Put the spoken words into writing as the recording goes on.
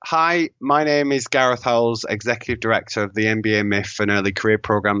Hi, my name is Gareth Howells, Executive Director of the MBA MIF and Early Career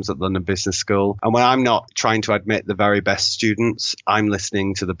Programmes at London Business School. And when I'm not trying to admit the very best students, I'm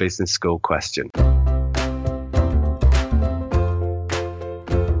listening to the Business School Question.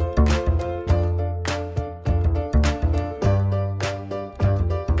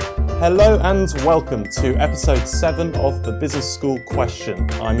 Hello and welcome to episode 7 of the Business School Question.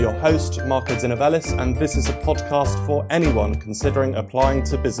 I'm your host, Marco Dinovellis, and this is a podcast for anyone considering applying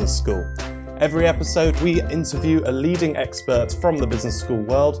to business school. Every episode, we interview a leading expert from the business school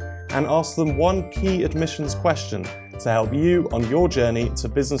world and ask them one key admissions question to help you on your journey to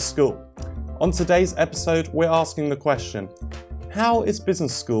business school. On today's episode, we're asking the question, how is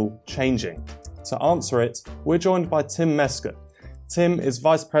business school changing? To answer it, we're joined by Tim Mescon. Tim is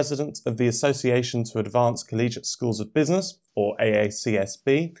Vice President of the Association to Advance Collegiate Schools of Business, or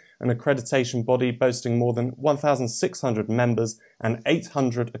AACSB, an accreditation body boasting more than 1,600 members and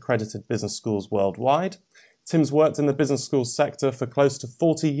 800 accredited business schools worldwide. Tim's worked in the business school sector for close to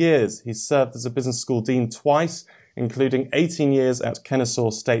 40 years. He's served as a business school dean twice, including 18 years at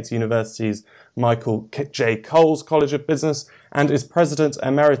Kennesaw State University's Michael J. Coles College of Business, and is President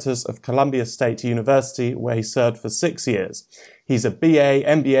Emeritus of Columbia State University, where he served for 6 years. He's a BA,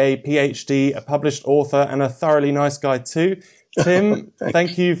 MBA, PhD, a published author, and a thoroughly nice guy too. Tim,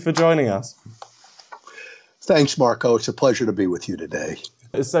 thank you for joining us. Thanks, Marco. It's a pleasure to be with you today.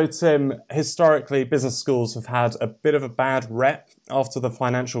 So, Tim, historically, business schools have had a bit of a bad rep. After the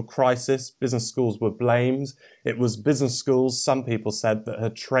financial crisis, business schools were blamed. It was business schools, some people said, that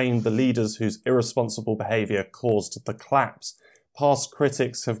had trained the leaders whose irresponsible behaviour caused the collapse. Past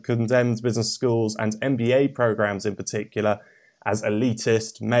critics have condemned business schools and MBA programs in particular as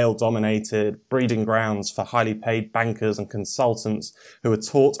elitist, male-dominated, breeding grounds for highly paid bankers and consultants who are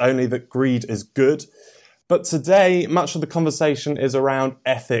taught only that greed is good. But today, much of the conversation is around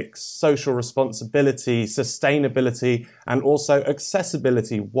ethics, social responsibility, sustainability, and also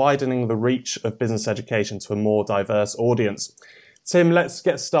accessibility, widening the reach of business education to a more diverse audience. Tim, let's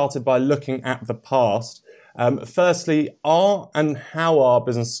get started by looking at the past. Firstly, are and how are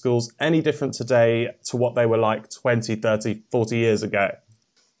business schools any different today to what they were like 20, 30, 40 years ago?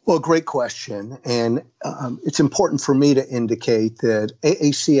 Well, great question. And it's important for me to indicate that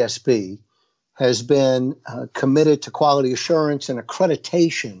AACSB has been committed to quality assurance and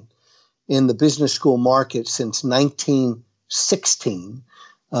accreditation in the business school market since 1916,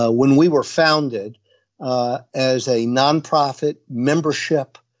 when we were founded as a nonprofit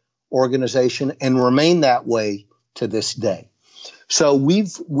membership organization and remain that way to this day. So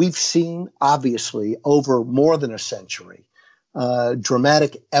we've seen, obviously, over more than a century,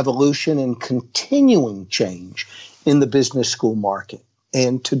 dramatic evolution and continuing change in the business school market.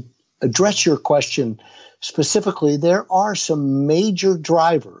 And to address your question specifically, there are some major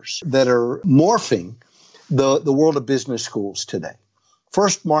drivers that are morphing the world of business schools today.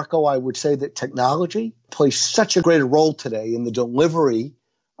 First, Marco, I would say that technology plays such a greater role today in the delivery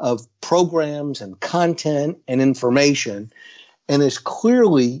of programs and content and information, and is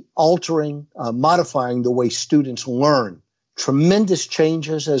clearly altering, modifying the way students learn. Tremendous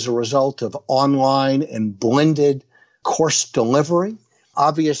changes as a result of online and blended course delivery.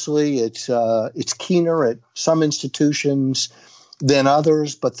 Obviously, it's keener at some institutions than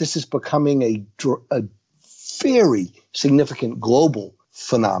others, but this is becoming a very significant global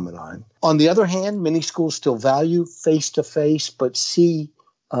phenomenon. On the other hand, many schools still value face-to-face, but see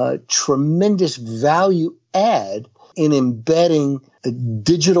tremendous value add in embedding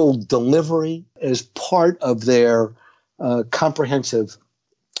digital delivery as part of their comprehensive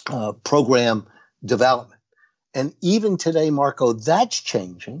program development. And even today, Marco, that's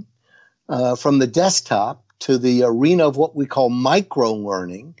changing from the desktop to the arena of what we call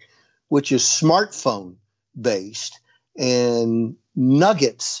micro-learning, which is smartphone-based and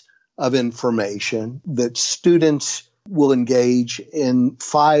nuggets of information that students will engage in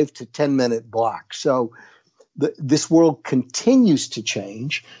 5 to 10 minute blocks. So this world continues to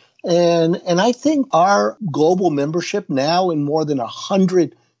change. And I think our global membership now in more than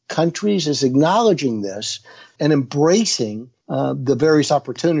 100 countries is acknowledging this and embracing the various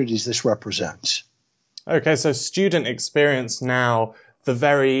opportunities this represents. Okay, so student experience now, the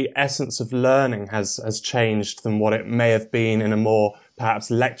very essence of learning has changed than what it may have been in a more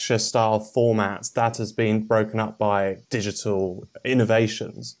perhaps lecture-style format that has been broken up by digital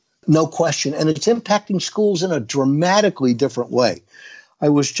innovations. No question. And it's impacting schools in a dramatically different way. I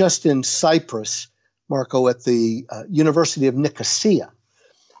was just in Cyprus, Marco, at the University of Nicosia,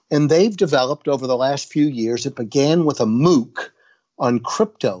 and they've developed over the last few years, it began with a MOOC on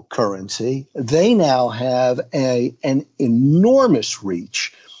cryptocurrency. They now have an enormous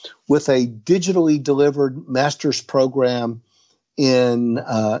reach with a digitally delivered master's program in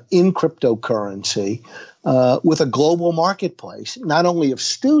cryptocurrency, with a global marketplace, not only of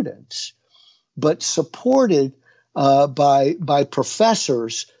students, but supported by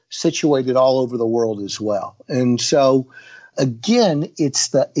professors situated all over the world as well. And so, again, it's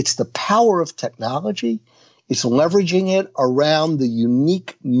the power of technology. It's leveraging it around the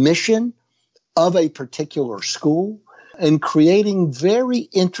unique mission of a particular school and creating very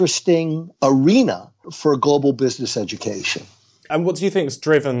interesting arena for global business education. And what do you think has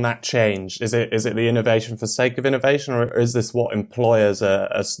driven that change? Is it the innovation for sake of innovation, or is this what employers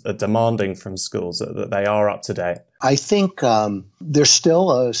are demanding from schools, that they are up to date? I think there's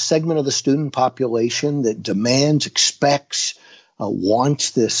still a segment of the student population that demands, expects,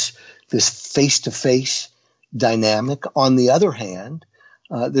 wants this face-to-face dynamic. On the other hand,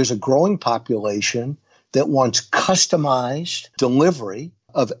 there's a growing population that wants customized delivery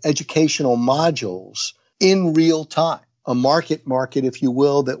of educational modules in real time. A market, if you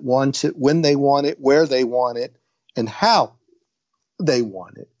will, that wants it when they want it, where they want it, and how they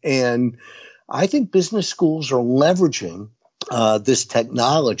want it. And I think business schools are leveraging this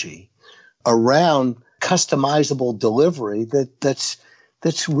technology around customizable delivery that's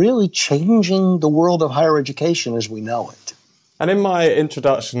really changing the world of higher education as we know it. And in my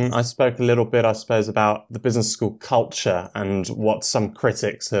introduction, I spoke a little bit, I suppose, about the business school culture and what some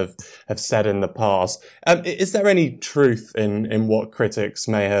critics have said in the past. Is there any truth in what critics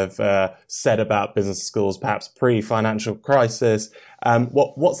may have said about business schools, perhaps pre-financial crisis?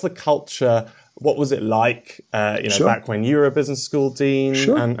 What's the culture? What was it like, Sure. back when you were a business school dean?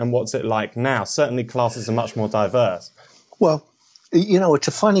 Sure. And what's it like now? Certainly classes are much more diverse. Well, it's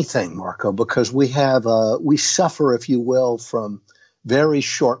a funny thing, Marco, because we suffer, if you will, from very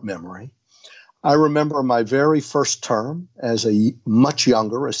short memory. I remember my very first term as a much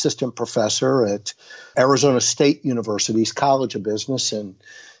younger assistant professor at Arizona State University's College of Business in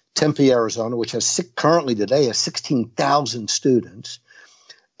Tempe, Arizona, which currently today has 16,000 students.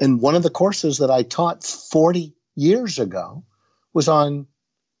 And one of the courses that I taught 40 years ago was on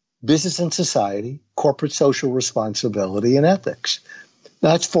business and society, corporate social responsibility, and ethics.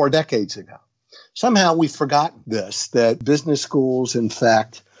 That's 4 decades ago. Somehow we've forgotten that business schools, in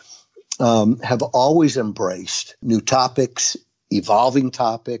fact, have always embraced new topics, evolving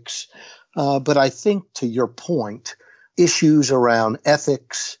topics. But I think, to your point, issues around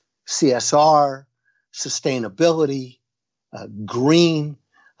ethics, CSR, sustainability, green,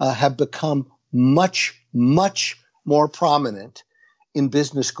 have become much, much more prominent in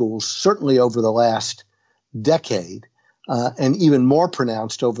business schools, certainly over the last decade, and even more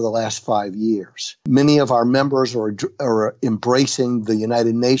pronounced over the last 5 years. Many of our members are embracing the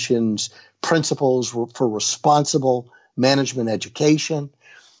United Nations principles for responsible management education,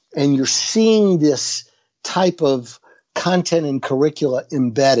 and you're seeing this type of content and curricula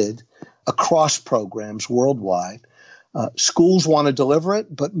embedded across programs worldwide. Schools want to deliver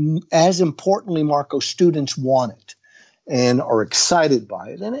it, but as importantly, Marco, students want it and are excited by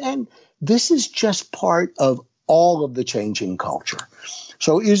it. And this is just part of all of the changing culture.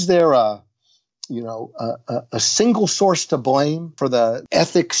 So is there a single source to blame for the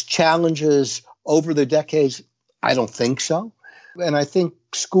ethics challenges over the decades? I don't think so. And I think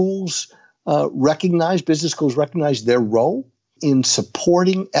business schools recognize their role in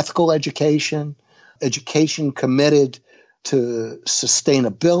supporting ethical education committed to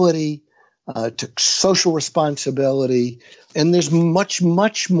sustainability, to social responsibility. And there's much,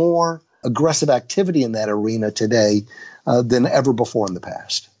 much more aggressive activity in that arena today than ever before in the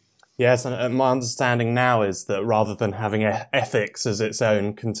past. Yes, and my understanding now is that rather than having ethics as its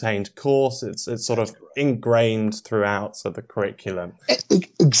own contained course, it's sort of ingrained throughout the curriculum.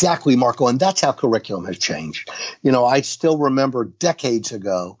 Exactly, Marco, and that's how curriculum has changed. I still remember decades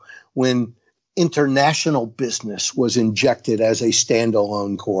ago when international business was injected as a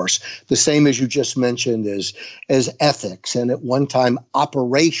standalone course, the same as you just mentioned as ethics, and at one time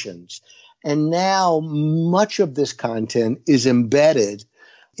operations. And now much of this content is embedded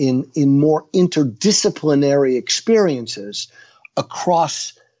in more interdisciplinary experiences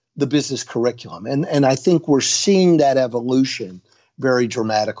across the business curriculum. And I think we're seeing that evolution very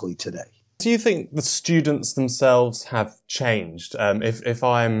dramatically today. Do you think the students themselves have changed? If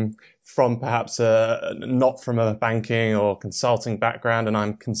I'm from perhaps not from a banking or consulting background and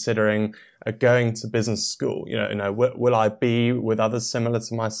I'm considering going to business school, will I be with others similar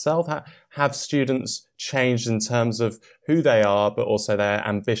to myself? Have students changed in terms of who they are, but also their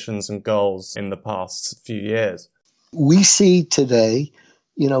ambitions and goals in the past few years? We see today,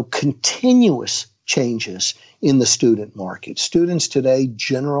 continuous changes in the student market. Students today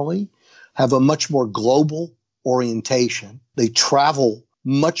generally have a much more global orientation. They travel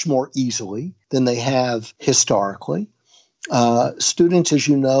much more easily than they have historically. Students, as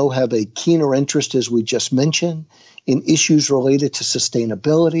you know, have a keener interest, as we just mentioned, in issues related to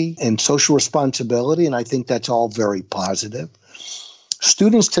sustainability and social responsibility, and I think that's all very positive.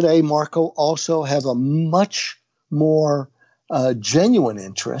 Students today, Marco, also have a much more genuine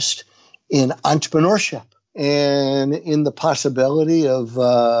interest in entrepreneurship and in the possibility of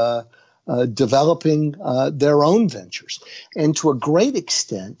developing their own ventures. And to a great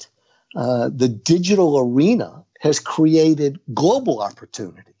extent, the digital arena has created global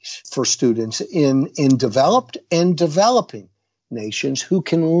opportunities for students in developed and developing nations who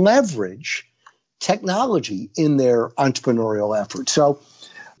can leverage technology in their entrepreneurial efforts. So,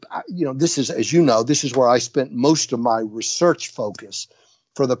 this is, as you know, this is where I spent most of my research focus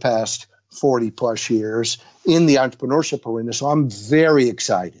for the past 40 plus years in the entrepreneurship arena. So I'm very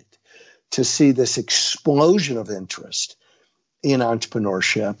excited to see this explosion of interest in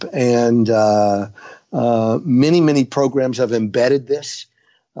entrepreneurship. And many programs have embedded this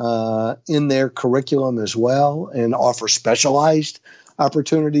in their curriculum as well and offer specialized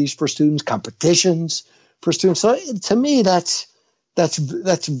opportunities for students, competitions for students. So to me, that's a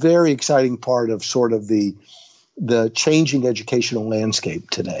very exciting part of sort of the changing educational landscape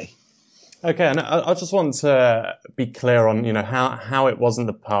today. Okay, and I just want to be clear on, how it was in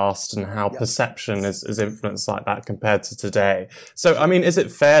the past and how perception is influenced like that compared to today. So, I mean, is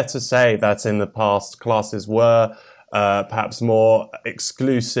it fair to say that in the past classes were perhaps more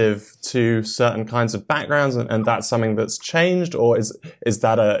exclusive to certain kinds of backgrounds, and that's something that's changed, or is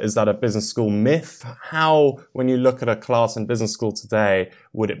that a business school myth? How, when you look at a class in business school today,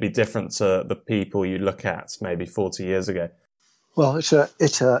 would it be different to the people you look at maybe 40 years ago? Well, it's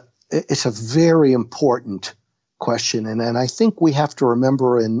a very important question, and I think we have to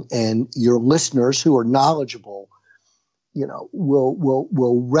remember, and your listeners who are knowledgeable,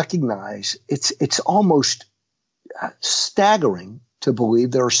 will recognize it's almost staggering to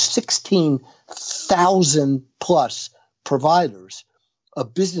believe there are 16,000 plus providers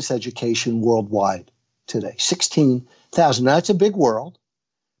of business education worldwide today. 16,000. Now, that's a big world,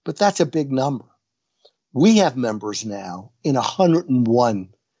 but that's a big number. We have members now in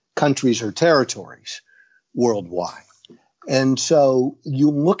 101 countries or territories worldwide. And so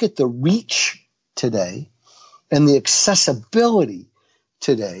you look at the reach today and the accessibility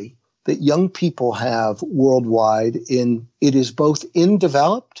today that young people have worldwide it is both in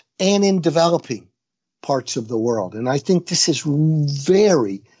developed and in developing parts of the world. And I think this is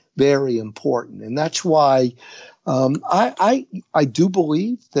very, very important. And that's why I do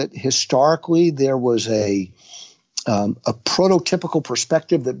believe that historically there was a prototypical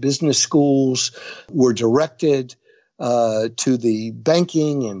perspective that business schools were directed to the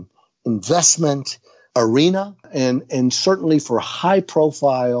banking and investment arena, and certainly for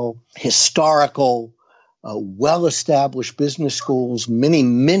high-profile, historical, well-established business schools,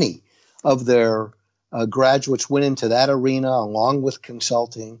 many of their graduates went into that arena along with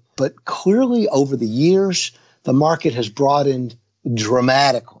consulting. But clearly over the years, the market has broadened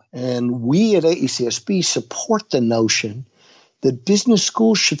dramatically. And we at AACSB support the notion that business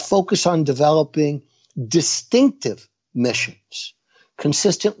schools should focus on developing distinctive missions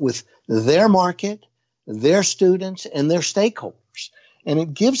consistent with their market, their students, and their stakeholders. And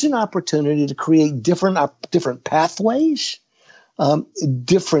it gives an opportunity to create different pathways,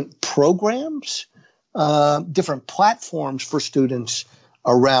 different programs, different platforms for students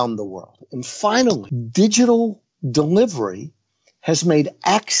around the world. And finally, digital delivery has made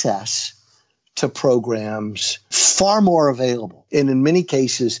access to programs far more available, and in many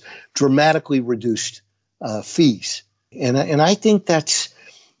cases, dramatically reduced fees. And I think that's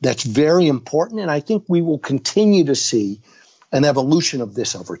very important, and I think we will continue to see an evolution of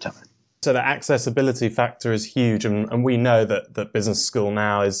this over time. So the accessibility factor is huge, and we know that business school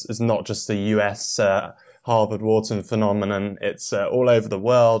now is not just a US Harvard Wharton phenomenon. It's all over the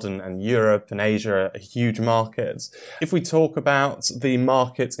world, and Europe and Asia are huge markets. If we talk about the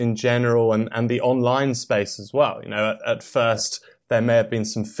market in general and the online space as well, at first there may have been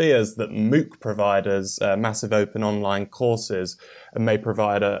some fears that MOOC providers, massive open online courses, may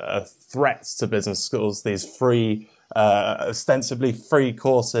provide a threat to business schools, these free ostensibly free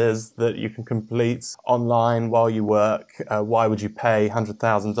courses that you can complete online while you work. Why would you pay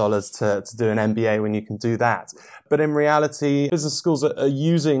 $100,000 to do an MBA when you can do that? But in reality, business schools are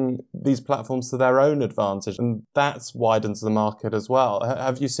using these platforms to their own advantage, and that's widens the market as well.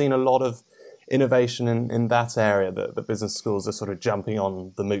 Have you seen a lot of innovation in that area that the business schools are sort of jumping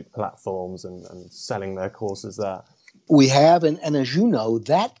on the MOOC platforms and selling their courses there? We have, and as you know,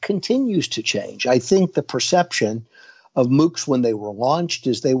 that continues to change. I think the perception of MOOCs when they were launched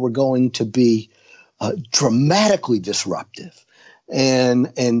is they were going to be dramatically disruptive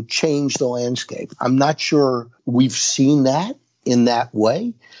and change the landscape. I'm not sure we've seen that in that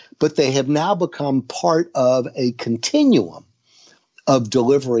way, but they have now become part of a continuum of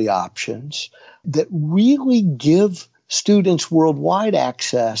delivery options that really give students worldwide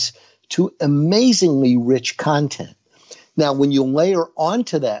access to amazingly rich content. Now, when you layer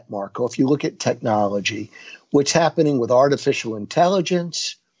onto that, Marco, if you look at technology, what's happening with artificial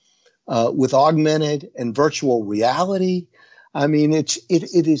intelligence, with augmented and virtual reality, I mean, it's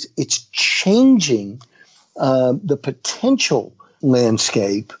changing the potential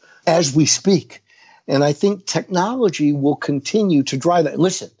landscape as we speak. And I think technology will continue to drive that.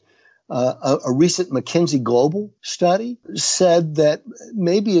 Listen, a recent McKinsey Global study said that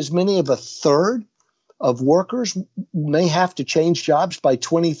maybe as many of a third of workers may have to change jobs by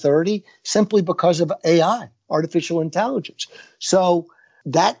 2030 simply because of AI, artificial intelligence. So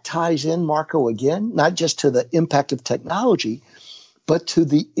that ties in, Marco, again, not just to the impact of technology, but to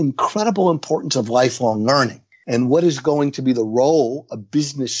the incredible importance of lifelong learning and what is going to be the role of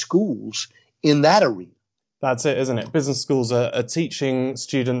business schools in that arena. That's it, isn't it? Business schools are teaching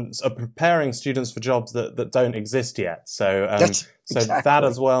students, are preparing students for jobs that don't exist yet. So exactly. That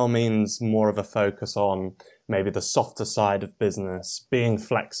as well means more of a focus on maybe the softer side of business, being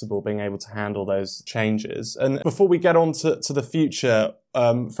flexible, being able to handle those changes. And before we get on to the future,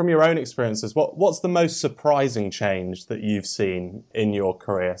 from your own experiences, what's the most surprising change that you've seen in your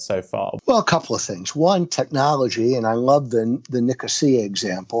career so far? Well, a couple of things. One, technology, and I love the Nicosia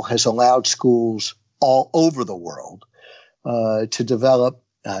example, has allowed schools all over the world to develop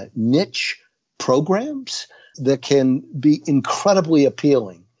niche programs that can be incredibly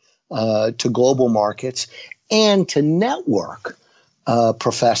appealing to global markets and to network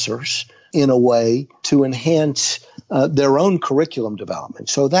professors in a way to enhance their own curriculum development.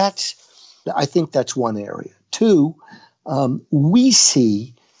 So I think that's one area. Two, we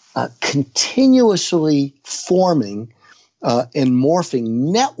see continuously forming and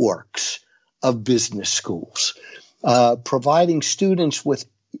morphing networks of business schools, providing students with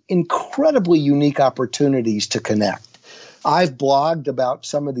incredibly unique opportunities to connect. I've blogged about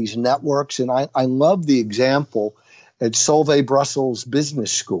some of these networks, and I love the example at Solvay Brussels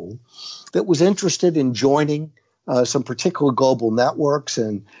Business School that was interested in joining some particular global networks,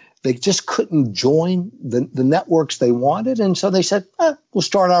 and they just couldn't join the networks they wanted. And so they said, we'll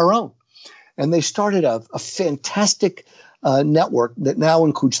start our own. And they started a fantastic network that now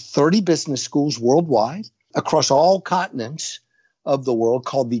includes 30 business schools worldwide across all continents of the world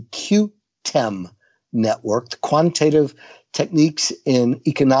called the QTEM network, the Quantitative Techniques in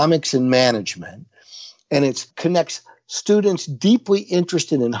Economics and Management. And it connects students deeply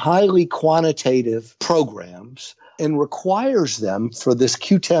interested in highly quantitative programs and requires them for this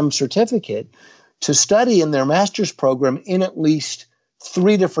QTEM certificate to study in their master's program in at least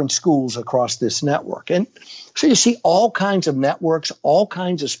 3 different schools across this network. And so you see all kinds of networks, all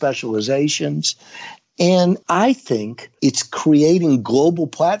kinds of specializations. And I think it's creating global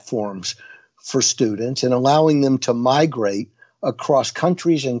platforms for students and allowing them to migrate across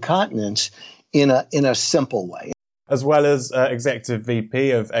countries and continents in a simple way. As well as Executive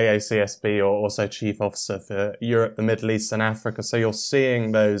VP of AACSB, or also Chief Officer for Europe, the Middle East and Africa. So you're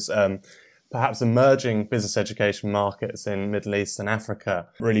seeing those perhaps emerging business education markets in Middle East and Africa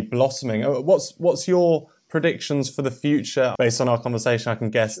really blossoming. What's your predictions for the future? Based on our conversation, I can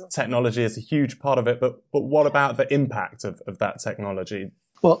guess technology is a huge part of it, but what about the impact of that technology?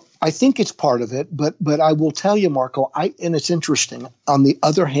 Well, I think it's part of it, but I will tell you, Marco, and it's interesting. On the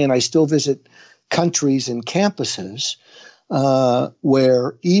other hand, I still visit countries and campuses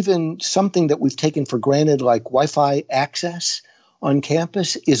where even something that we've taken for granted, like Wi-Fi access on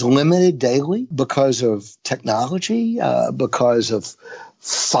campus, is limited daily because of technology, because of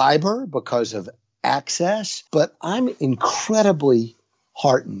fiber, because of access. But I'm incredibly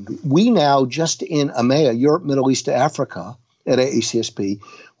heartened. We now, just in EMEA, Europe, Middle East, Africa, at AACSB,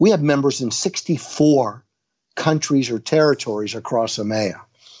 we have members in 64 countries or territories across EMEA.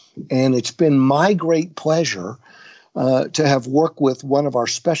 And it's been my great pleasure to have worked with one of our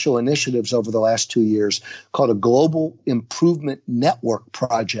special initiatives over the last 2 years called a Global Improvement Network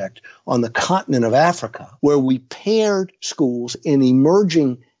Project on the continent of Africa, where we paired schools in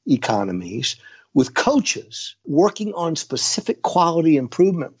emerging economies with coaches working on specific quality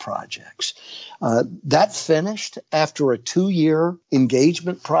improvement projects. That finished after a 2-year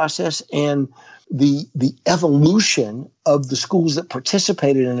engagement process, and the evolution of the schools that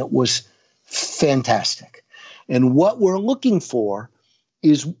participated in it was fantastic. And what we're looking for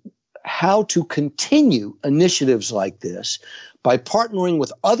is how to continue initiatives like this by partnering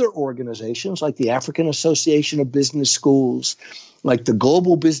with other organizations like the African Association of Business Schools, like the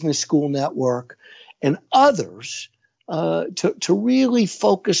Global Business School Network, and others to really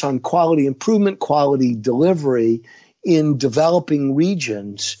focus on quality improvement, quality delivery in developing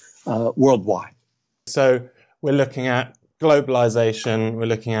regions worldwide. So we're looking at globalization, we're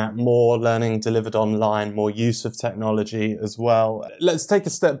looking at more learning delivered online, more use of technology as well. Let's take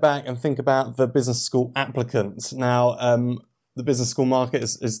a step back and think about the business school applicants. Now, the business school market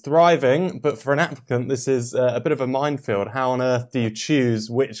is thriving, but for an applicant, this is a bit of a minefield. How on earth do you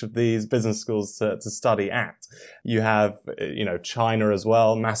choose which of these business schools to study at? You have, China as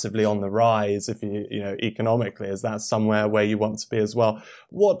well, massively on the rise. If economically, is that somewhere where you want to be as well?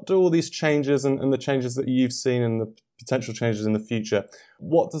 What do all these changes and the changes that you've seen and the potential changes in the future,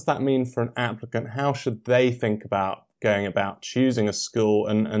 what does that mean for an applicant? How should they think about going about choosing a school,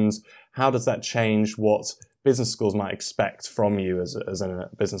 and how does that change what business schools might expect from you as a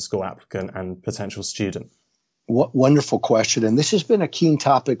business school applicant and potential student? What wonderful question. And this has been a keen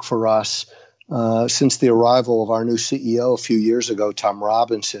topic for us since the arrival of our new CEO a few years ago, Tom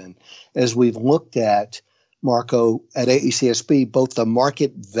Robinson, as we've looked at, Marco, at AACSB, both the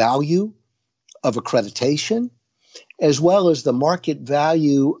market value of accreditation as well as the market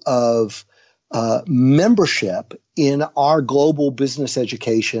value of membership in our Global Business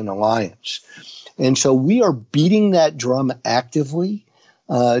Education Alliance. And so we are beating that drum actively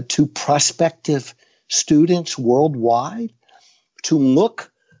to prospective students worldwide to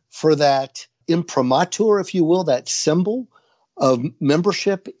look for that imprimatur, if you will, that symbol of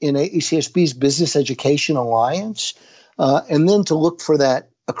membership in AACSB's Business Education Alliance, and then to look for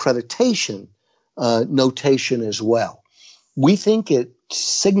that accreditation notation as well. We think it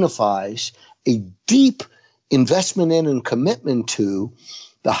signifies a deep investment in and commitment to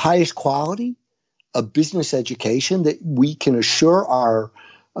the highest quality of business education that we can assure our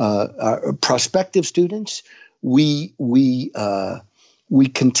prospective students. We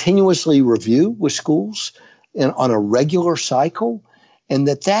continuously review with schools and on a regular cycle, and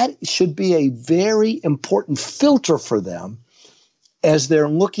that should be a very important filter for them as they're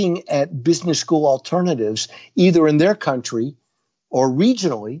looking at business school alternatives, either in their country or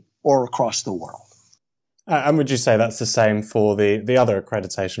regionally or across the world. And would you say that's the same for the other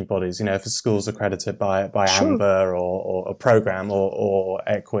accreditation bodies? If a school's accredited by Sure. AMBER or a program or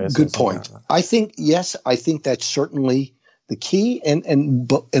EQUIS? Good point. I think that's certainly the key. And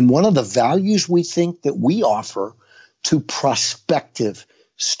one of the values we think that we offer to prospective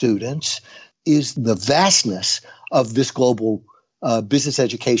students is the vastness of this Global Business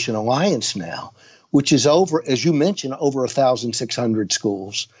Education Alliance now, which is over, as you mentioned, over 1,600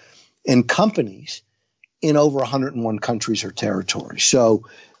 schools and companies in over 101 countries or territories. So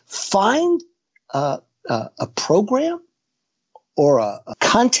find a program or a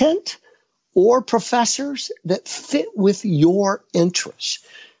content or professors that fit with your interests.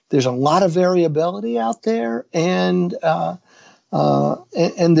 There's a lot of variability out there, and there's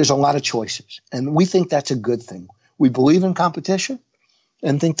a lot of choices. And we think that's a good thing. We believe in competition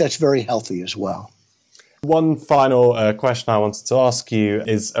and think that's very healthy as well. One final question I wanted to ask you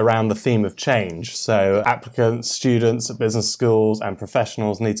is around the theme of change. So applicants, students at business schools and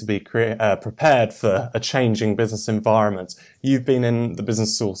professionals need to be prepared for a changing business environment. You've been in the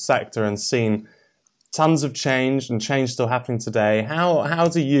business school sector and seen tons of change and change still happening today. How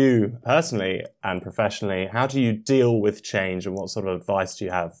do you personally and professionally, how do you deal with change, and what sort of advice do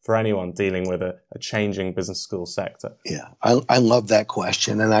you have for anyone dealing with a changing business school sector? Yeah, I love that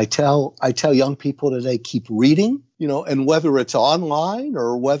question. And I tell young people today, keep reading, and whether it's online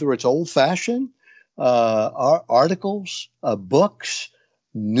or whether it's old fashioned, articles, books,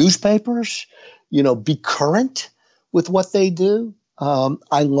 newspapers, be current with what they do.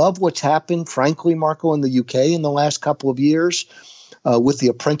 I love what's happened, frankly, Marco, in the UK in the last couple of years with the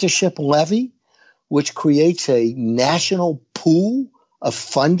apprenticeship levy, which creates a national pool of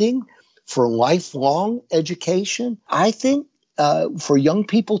funding for lifelong education. I think for young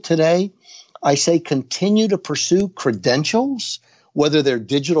people today, I say continue to pursue credentials, whether they're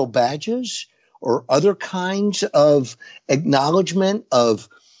digital badges or other kinds of acknowledgement of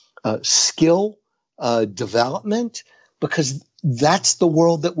skill development, because that's the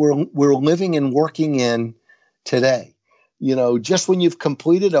world that we're living and working in today. Just when you've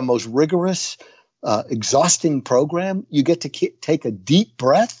completed a most rigorous exhausting program, you get to take a deep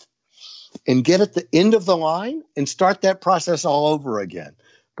breath and get at the end of the line and start that process all over again,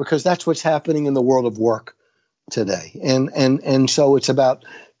 because that's what's happening in the world of work today. And so it's about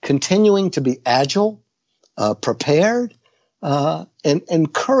continuing to be agile, prepared,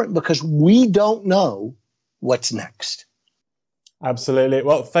 and current, because we don't know what's next. Absolutely.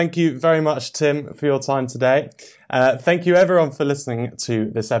 Well, thank you very much, Tim, for your time today. Thank you, everyone, for listening to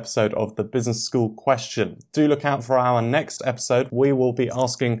this episode of the Business School Question. Do look out for our next episode. We will be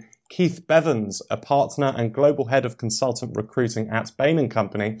asking Keith Bevans, a partner and global head of consultant recruiting at Bain &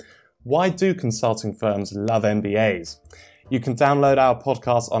 Company, why do consulting firms love MBAs? You can download our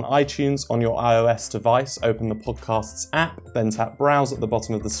podcast on iTunes on your iOS device. Open the podcasts app, then tap Browse at the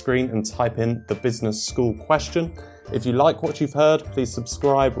bottom of the screen and type in the Business School Question. If you like what you've heard, please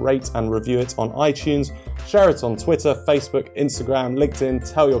subscribe, rate and review it on iTunes. Share it on Twitter, Facebook, Instagram,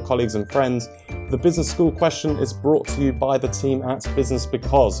 LinkedIn. Tell your colleagues and friends. The Business School Question is brought to you by the team at Business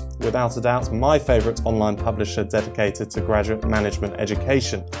Because, without a doubt, my favourite online publisher dedicated to graduate management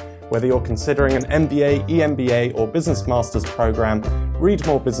education. Whether you're considering an MBA, EMBA or Business Masters program, read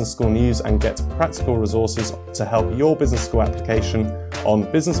more business school news and get practical resources to help your business school application on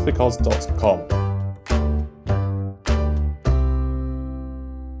businessbecause.com.